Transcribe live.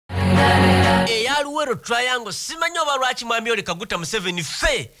eya Luwero triangle simanyi oba lwaki mwami Yoweri Kaguta Museveni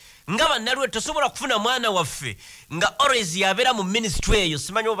ffe nga bannalwe tosobola kufuna mwana waffe nga always yabeera mu ministry eyo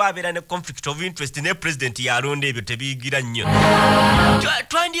simanyi oba abeera ne conflict of interest ne president yalonda ebyo tebiyigira nnyo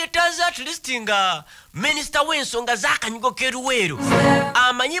twandyetaaza at least nga minisita w'ensonga z'akanyigo k'eruweero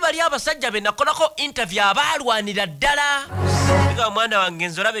amanyi bali abasajja be nakolako interview abaalwanira ddala nga mwana wange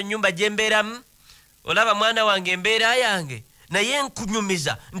nze olaba ennyumba gye mbeeramu olaba mwana wange embeera yange naye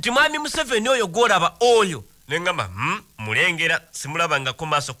nkunyumiza nti mwami Museveni oyo gw'olaba oyo nengamba mulengera simulabangako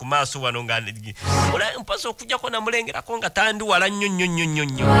maaso ku maaso wano nga mpasa okujjako namulengerako nga tandi wala nnyo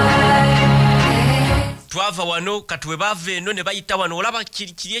twava wano kati we bava eno ne bayita wano olaba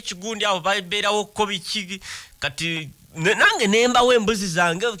kiri ekigundi awo babeerawo ko biki kati nange nembawo embuzi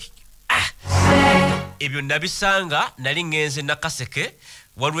zange ebyo nabisanga nali ngenze Nakaseke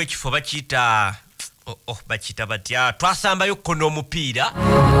waliwo ekifo bakiyita bakiyita batya twasambayo kono omupiira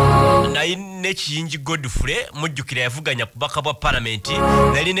naye nekiyingi Godfrey mujjukira yavuganya ku baka bwa parliament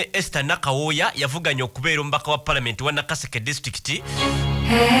nali ne Esther Nakawooya yavuganya okubeera omubaka wa parliament wa Nakaseke district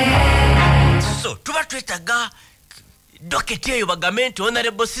so tuba twetaga doketi eyo bagamenti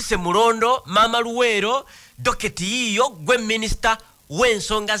Honorable Sise Mulondo Mama Luweero doketi yiyo gwe minister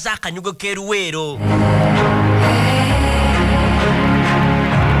w'ensonga z'akanyugo k'eruweero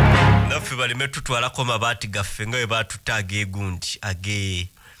naffe baleme tutwalako mabaati gaffe nga bwe baatutta ageegundi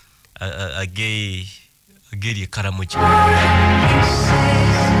ageri ekaramugi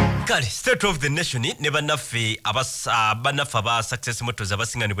kale state of the nation ne bannaffe aba success motors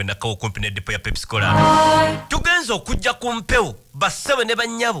abasinganibwe nakawo kumpi ne depo ya Pepsi-Cola tugenza okujja ku mpewo bassebo ne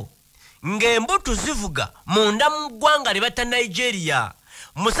bannyabo ng'embutu zivuga munda mu ggwanga lye bata Nigeria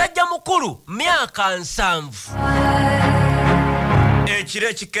musajja mukulu myaka 7 ekiro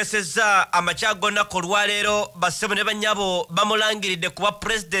ekikeseza amakyagonnako olwaleero bassebo ne bannyabo bamulangiridde kuba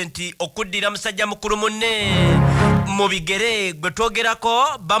pulezidenti okuddira musajja mukulu munne mu bigere gwe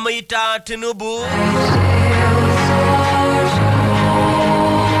twogerako bamuyita Tinubu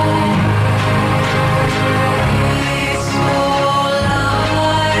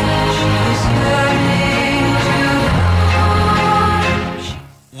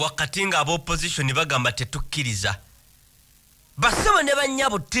wakati nga ab'opposition bagamba tetukkiriza bassebo ne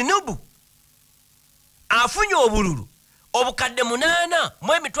bannyabo Tinubu afunye obululu obukadde 8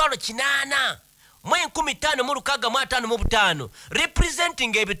 mu emitwalo 8 mu 15,655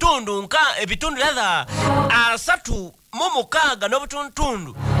 representing ebitundu ladha 36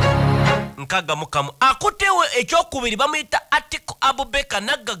 n'obutundu 61 akutewe ekyokubiri bamuyita Atiku Abubakar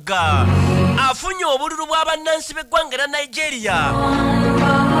Nagaga afunye obululu bw'abannansi b'eggwanga lya Nigeria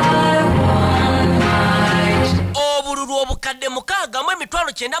obululu obukadde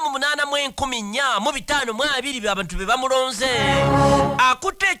 6,984,522 abantu be bamulonze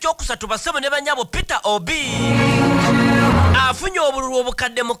akutte ekyokusatu bassebo ne bannyabo Peter Obi afunye obululu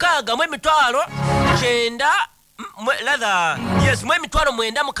obukadde 6,900 ladha yes mu emitwalo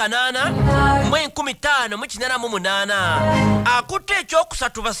 9,800 mu 15,888 akutte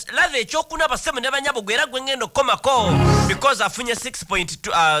ekyokusatu ladha ekyokuna bassebo ne bannyabo gwera gwe ngendo komako because afunye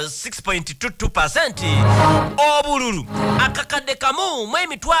 6.22% obululu akakadde kamu mu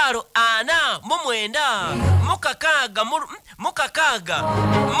emitwalo 49 mu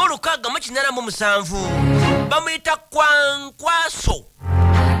 6,887 bamuyita Kwankwaso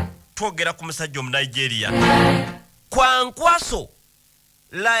twogera ku musajja omu Nigeria Kwankwaso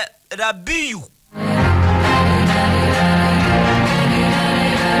Rabiu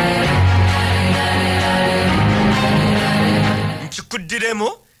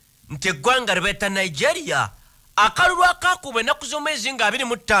nkikuddiremu nti eggwanga lye bayita Nigeria akalulu akakuba ennaku z'omwezi nga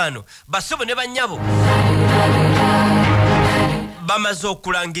 25 bassebo ne bannyabo bamaze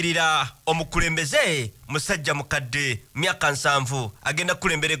okulangirira omukulembeze musajja mukadde myaka 7 agenda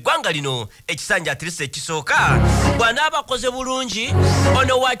kulembera eggwanga lino ekisanja atirisa ekisooka bw'anaaba akoze bulungi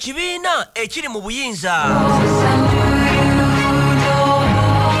ono wa kibiina ekiri mu buyinza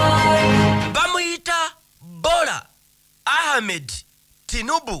bamuyita Bola Ahmed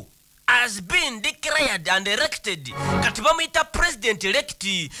Tinubu has been declared and elected kati bamuyita president elect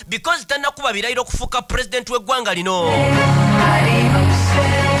because tannakuba birayiro okufuuka president w'eggwanga lino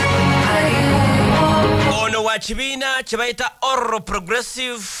ono wa kibiina kye bayita All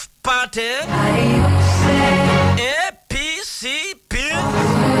Progressive Party APCP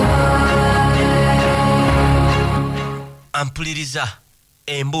ampuliriza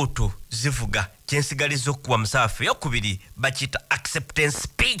embuto zivuga kyensigaliza okuwa musaafu eyokubiri bakiyita acceptance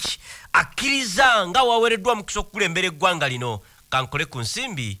speech akkiriza nga waweereddwa mukisa okukulembera eggwanga lino kankole ku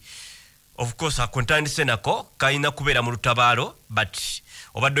nsimbi of course akontandise nako kalina kubeera mu lutabaalo but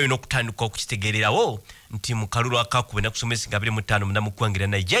obadde olina okutandika okukitegeererawo nti mu kalulu akakube nakusomesa nga 25 munamuggwangira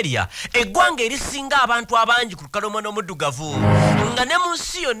Nigeria eggwanga erisinga abantu abangi ku lukalala omwana omuddugavu nga ne mu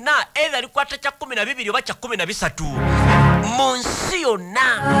nsi yonna era likwata kya 12 oba kya 13 mu nsi yonna.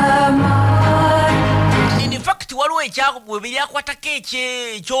 In fact waliwo ekyabwe byakwatako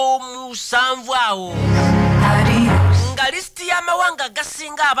ekyomusanvu awo nga lisiti y'amawanga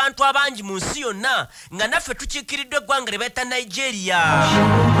agasinga abantu abangi mu nsi yonna nga naffe tukiikiriddwa eggwanga lye bayita Nigeria.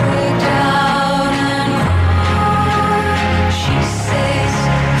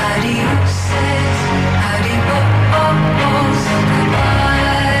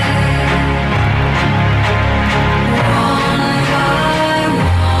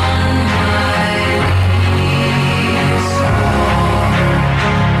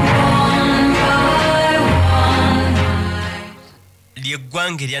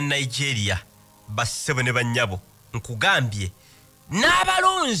 Eggwanga erya Nigeria bassebo ne bannyabo nkugambye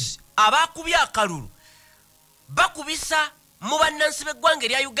n'abalonzi abakubye akalulu bakubisa mu bannansi b'eggwanga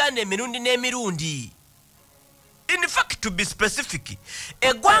erya Uganda emirundi n'emirundi. In fact to be specific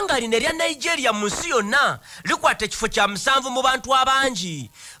eggwanga lino erya Nigeria mu nsi yonna likwata ekifo kya 7 mu bantu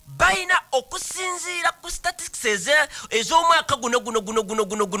abangi balina okusinziira ku statistics ez'omwaka guno.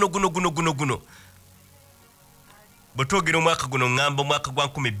 Bwetwogera omwaka guno ngamba omwaka gwa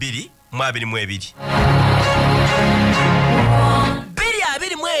 2022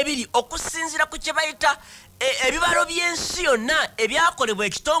 okusinziira ku kye bayita ebibalo by'ensi yonna ebyakolebwa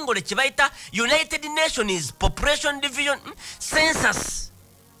ekitongole kye bayita United Nations Population Division Census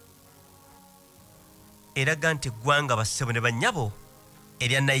eraga nti eggwanga bassebo ne bannyabo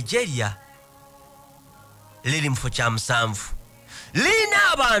erya Nigeria liri mu kifo kya 7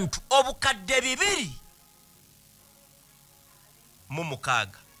 lirina abantu obukadde 2 mu 6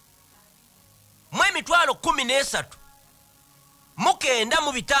 mu emitwalo 13 mu 9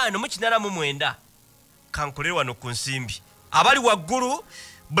 mu 5 mu 89 kankolere wano ku nsimbi abali waggulu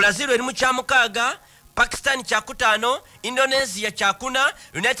Brazil eri mu kya 6 Pakistan kya 5 Indonesia kya 4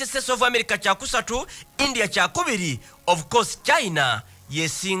 United States of America kya 3 India kya 2 of course China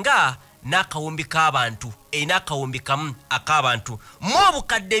yesinga n'akawumbi k'abantu erina akawumbi kamu ak'abantu mu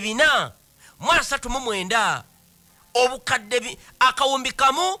obukadde 4 mu 39 obukadde akawumbi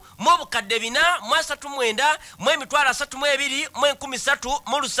kamu mu obukadde 4 mu 39 mu emitwalo 32 mu 13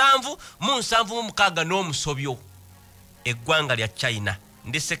 mu 7 mu 7 mu 6 n'omusobyo eggwanga lya China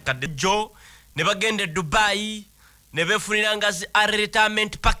ndisekadde jo ne bagende Dubai ne befunira ngazi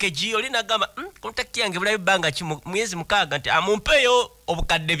retirement package oli nagamba contact yange bulayo banga ki mwezi 6 nti amumpeyo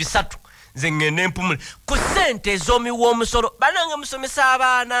obukadde 3 nze ngende mpumule ku sente z'omiwa omusolo banange musomesa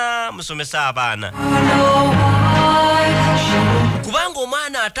abaana kubanga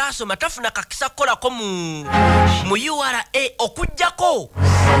omwana ataasoma tafuna kakisa kukolako mu URA okujjako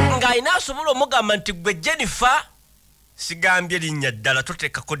ng'alina asobola omugamba nti gwe Jennifer sigambye linnya ddala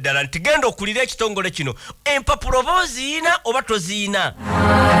toteekako ddala nti genda okulira ekitongole kino empapulo oba oziina oba toziina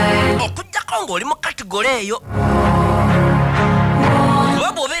okujjako ng'oli mu kategole eyo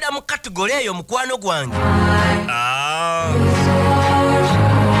kuba bw'obeera mu kategole eyo mukwano gwange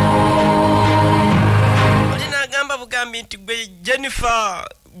bugambi nti gwe Jennifer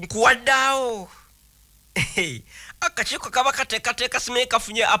nkuwaddaawo akakiiko kaba kateekateeka simanyi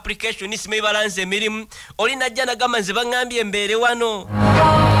kafunye application simanyi balanze emirimu oli najja nagamba nze baŋŋambye embeere wano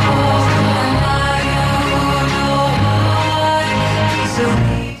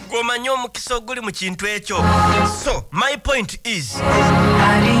gw'omanyi omukisa oguli mu kintu ekyo. So my point is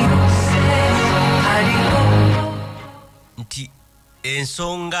nti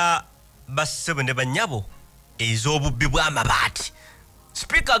ensonga bassebo ne bannyabo ez'obubbi bw'amabaati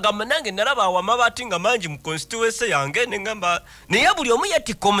Speaker agamba nange nalaba awo amabaati nga mangi mu constituency yange nengamba naye buli omu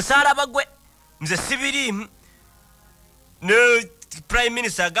yetikka omusaalaba gwe nze sibiriimu ne Prime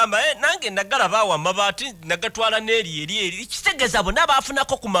Minister agamba nange nagalaba awo amabaati nagatwala n'eri kitegeeza bonna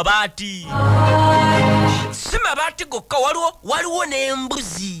baafunako ku mabaati si mabaati gokka waliwo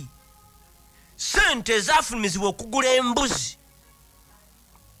n'embuzi sente ezafulumizibwa okugula embuzi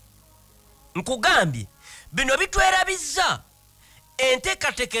nkugambye bino bitwerabizza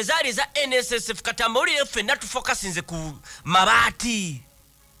enteekateeka ezaali za NSSF kati amawulire ffenna tufokasinze ku mabaati.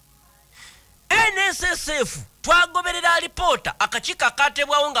 NSSF twagoberera alipoota akakiiko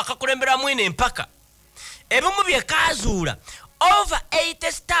akaatebwawo nga kakulemberamu eno empaka ebimu bye kaazuula over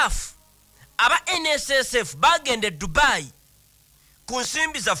 80 staff aba NSSF bagende Dubai ku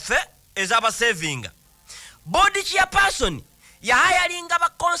nsimbi zaffe ez'abasevinga. Board chairperson yahayalinga ba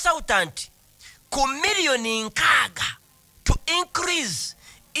consultant ku millioni 6 to increase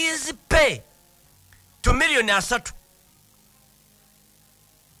his pay to millioni 3.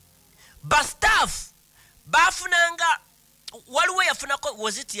 ba staff bafunanga waliwo yafunako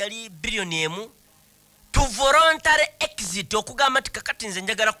was it yali billion emu to voluntary exit okugamba tikakati nze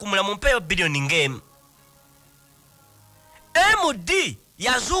njagala kumula mu mpeyo billion ngemu MD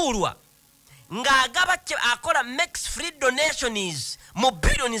yazuulwa ng'agaba akola makes free donations mu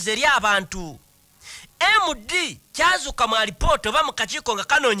billions eri abantu. MD kyazuka mu alipoota oba mu kakiiko nga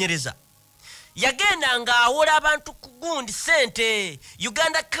kanoonyereza yagenda ng'awola abantu ku gundi sente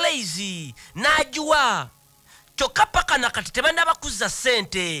Uganda crazy n'agiwa kyokka paka nakati tebannaba kuzza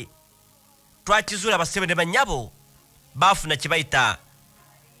sente. Twakizuula basebe ne bannyabo baafuna kye bayita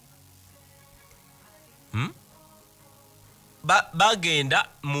bagenda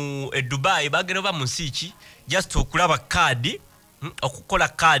mu Dubai bagenda oba mu nsi ki just okulaba kaadi okukola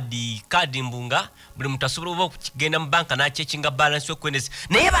kaadi mbunga buli muntu asobola oba okugenda mu banka n'akyekinga balance y'okwendesa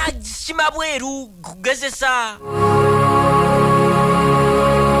naye bagikima bweru kugezesa.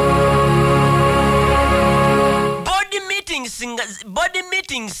 Body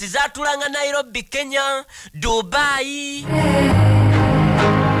meetings zatulanga Nairobi, Kenya, Dubai.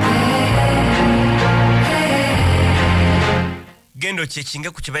 Gendo chechinge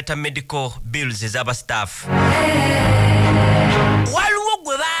kuchibeta medical bills ezaba staff. Waliwo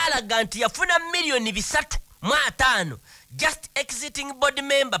gwe baalaga nti yafuna milioni 3.5 just exiting board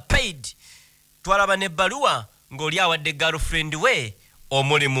member paid. Twalaba ne baluwa ng'oli awadde girlfriend we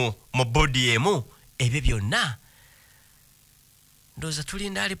omulimu mu body emu ebyo byonna. Ndoza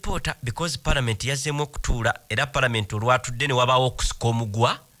tulinda reporter because parliament yazemu okutuula era parliament olwatudde ne wabaawo okusika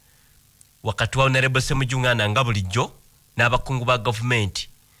omugwa wakati wa Honorable Semujungana nga bulijjo n'abakungu ba government.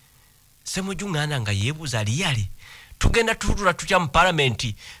 Semujungana nga yeebuuza aliyale tugenda tutula tutya mu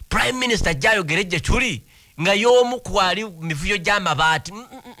parliament prime minister jayogere gye tuli nga y'omu kwali mivuyo gy'amabaati.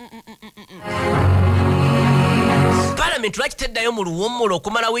 Parliament lwakiteddayo mu luwummula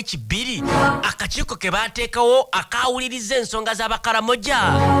okumalawo ekibiri akakiiko ke baateekawo akawuliriza ensonga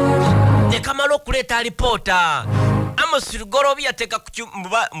z'abakaramoja ne kamala okuleeta alipoota. Amos Lugorobi yateeka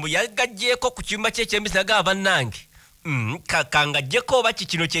mbu yagaggyeko ku kyumba ky'ekyembisi nagamba bannange kangaggyeko oba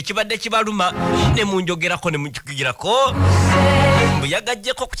kikino kyekibadde kibaluma ne munjogerako ne munkigirako mbu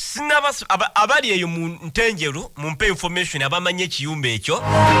yagaggyeko sinaba abali eyo mu ntenjeru mumpe information abamanye ekiyumba ekyo.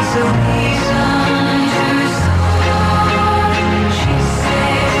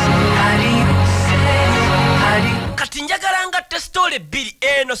 Kati njagala ngatte story bbiri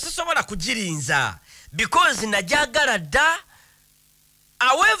eno sisobola kugirinza because najagala dda.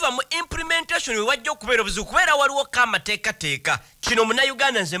 However mu implementation we wajja okubeera obuzibu kubeera waliwo kamateekateeka kino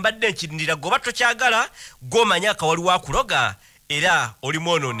Munnayuganda nze mbadde nkirindira goba tokyagala gomanya akawaliwo akuloga era oli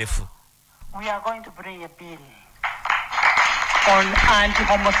mwononefu. We are going to bring a bill on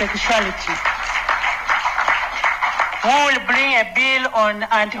anti-homosexuality. We will bring a bill on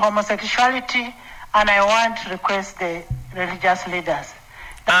anti-homosexuality and I want to request the religious leaders.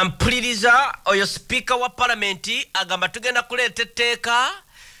 Ampuliriza oyo speaker wa parliament agamba tugenda kuleeta etteeka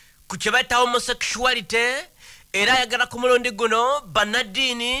ku kye bayita homosexuality era ayagala ku mulundi guno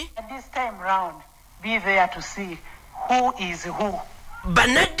bannaddiini. At this time round, be there to see who is who.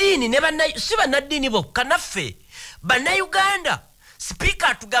 Bannaddiini ne si bannaddiini bokka naffe bannayuganda speaker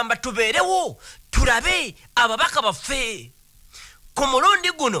atugamba tubeerewo tulabe ababaka baffe ku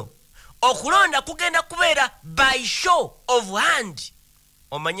mulundi guno. Okulonda kugenda kubeera by show of hand.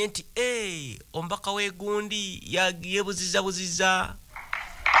 Omanye nti ombaka w'egundi yebuziza.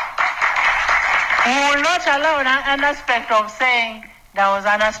 We will not allow an aspect of saying there was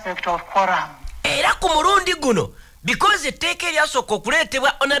an aspect of quorum. Era ku mulundi guno because etteeka eryasooka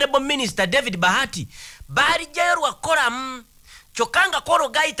okuleetebwa Honorable Minister David Bahati baalijjayo lwa quorum kyokka nga koro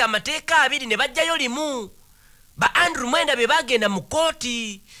gayita amateeka 2 ne bajjayo limu. Ba Andrew Mwenda be bagenda mu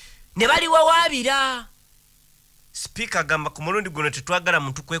kooti ne baliwawaabira. Speaker gamba ku mulundi guno tetwagala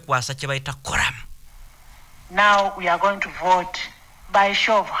muntu kwekwasa kye bayita quorum. Now we are going to vote by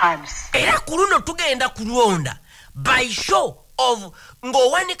show of hands. Era ku luno tugenda kulonda by show of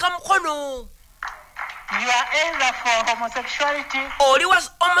ng'owanika mukono. You are either for homosexuality oli wa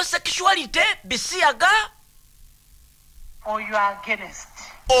homosexuality bisiyaga or you are against.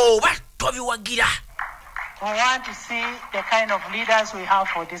 Oba tobiwagira. We want to see the kind of leaders we have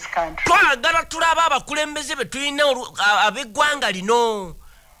for this country. Twagala tulaba abakulembeze be tulina ab'eggwanga lino.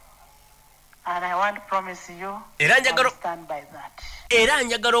 And I want to promise you to stand by that. Era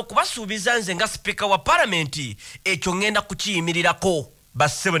njagala okubasuubiza nze nga speaker wa parliament ekyo ngenda kukiyimirirako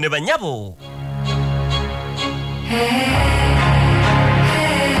bassebo ne banyabo.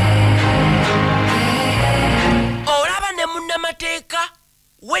 Olaba ne munnamateeka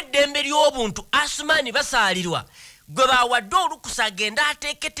w'eddembe ly'obuntu Asumani basaalirwa gwe bawadde olukusa agenda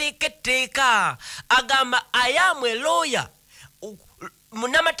ateeketeeka etteeka agamba I am a lawyer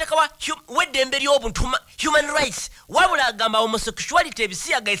munamateeka w'eddembe ly'obuntu human rights wabula agamba homosexuality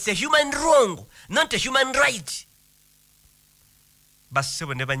ebisiyaga it's a human wrong not a human right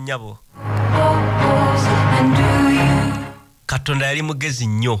bassebo ne bannyabo Katonda yali mugezi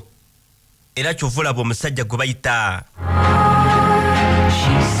nnyo era kyovulaba omusajja gwe bayita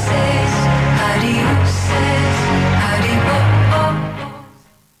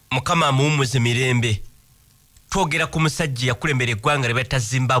Mukama amuwummuze mirembe twogera ku musajja yakulembera eggwanga lye bayita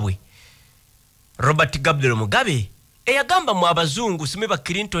Zimbabwe Robert Gabriel Mugabe eyagamba mu abazungu Simeba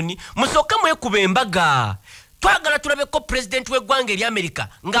Clinton musooke mwekuba embaga twagala tulabeko president w'eggwanga ery'Amerika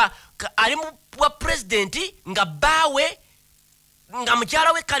nga ali mu bwa president nga baawe nga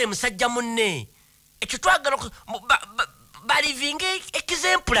mukyala we kale musajja munne ekyo twagala balivinga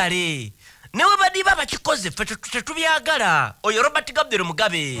exemplary newe badiba bakikoze ffe tetubyagala oyo Robert Gabriel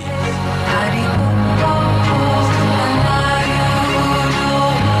Mugabe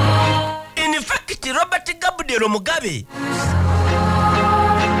in fact Robert Gabriel Mugabe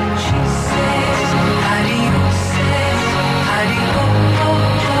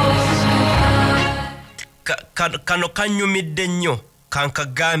kano kanyumidde nnyo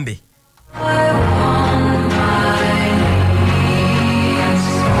kankagambe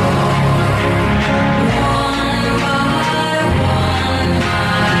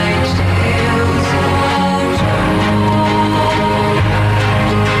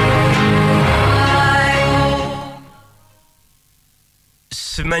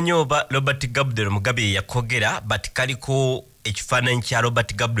simanyi oba Robert Gabriel Mugabe yakogera but kaliko ekifaananyi kya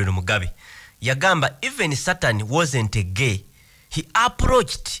Robert Gabriel Mugabe yagamba even Satan wasn't a gay he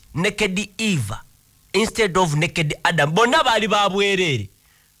approached naked Eve instead of naked Adam bonna baali babwerere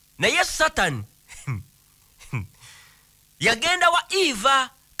naye Satan yagenda wa Eva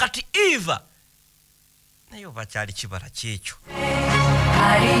kati Eva naye oba kyali kibala kyekyo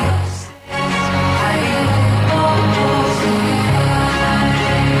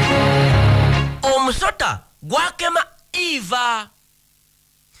omusota gwakema Eva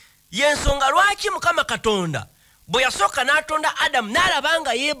yensonga lwaki Mukama Katonda bwe yasooka n'atonda Adamu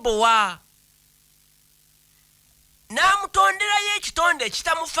n'alabanga yeebowa n'amutonderayo ekitonde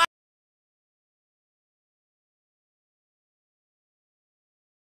ekitamufa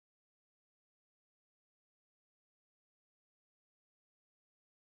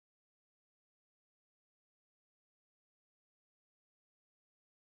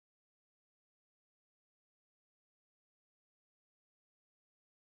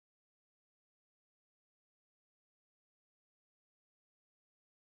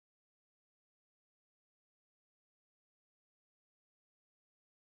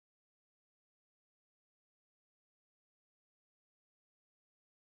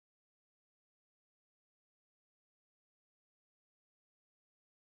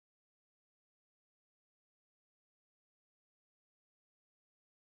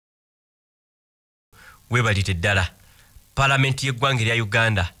webalite ddala Parliament y'eggwanga erya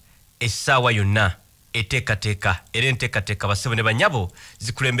Uganda essaawa yonna eteekateeka era enteekateeka bassebo ne bannyabo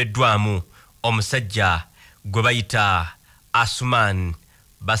zikulembeddwamu omusajja gwe bayita Asuman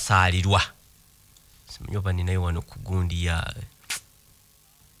basaalirwa simanyi oba ninayo wano ku gundi ya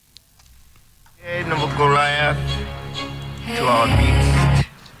Goliath to our midst,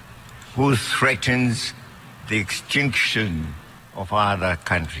 who threatens the extinction of other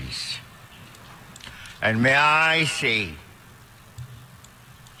countries. And may I say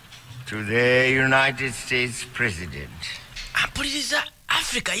to the United States President, ampuliriza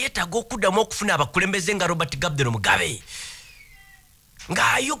Africa yeetaaga okuddamu okufuna abakulembeze nga Robert Gabriel Mugabe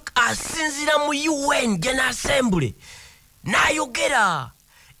nga asinziira mu UN General Assembly n'ayogera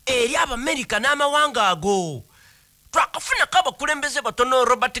eri Abamerika n'amawanga ago twakafunako abakulembeze batono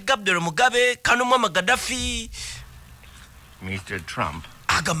Robert Gabriel Mugabe Kanumwama Gaddafi Mr. Trump,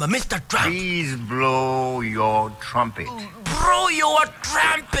 agamba Mr. Trump, please blow your trumpet. Blow your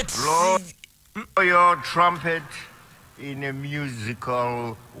trumpet. Blow your trumpet in a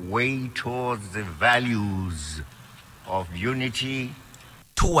musical way towards the values of unity.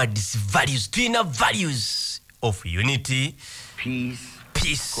 Towards values, twina values of unity, peace,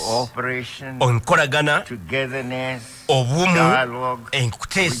 cooperation, onkolagana, togetherness, obumu, dialogue,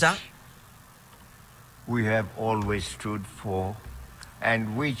 enkuteesa, we have always stood for,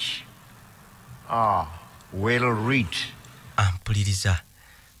 and which are well read. Ampuliriza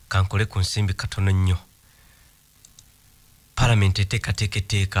kankole ku nsimbi katono nnyo. Parliament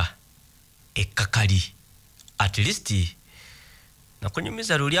eteekateeka ekkakali at least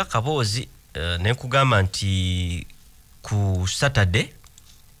nakunyumiza luli akaboozi ne nkugamba nti ku Saturday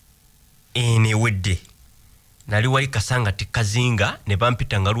enewedde nali wali kasanga tikazinga ne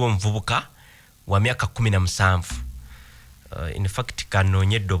bampita ngaluwo mvubuka wa myaka 17 in fact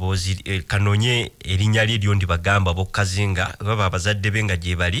kanonye dobozi kanonye erinnya lyo ndi bagamba bokazinga baba abazadde benga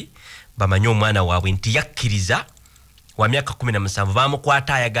gye bali bamanye omwana waabwe nti yakkiriza wa myaka 17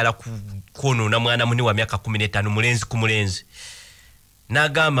 bamukwata ayagala kuonoona mwana muni wa myaka 15 mulenzi ku mulenzi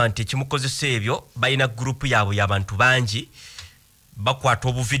n'agamba nti kimukozesa ebyo balina group yaabwe y'abantu bangi bakwata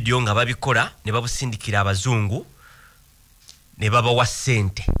obu video nga babikola ne babusindikira abazungu ne babawa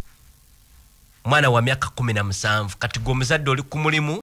ssente mwana wa myaka 17 kati gomuzadde oli ku mulimu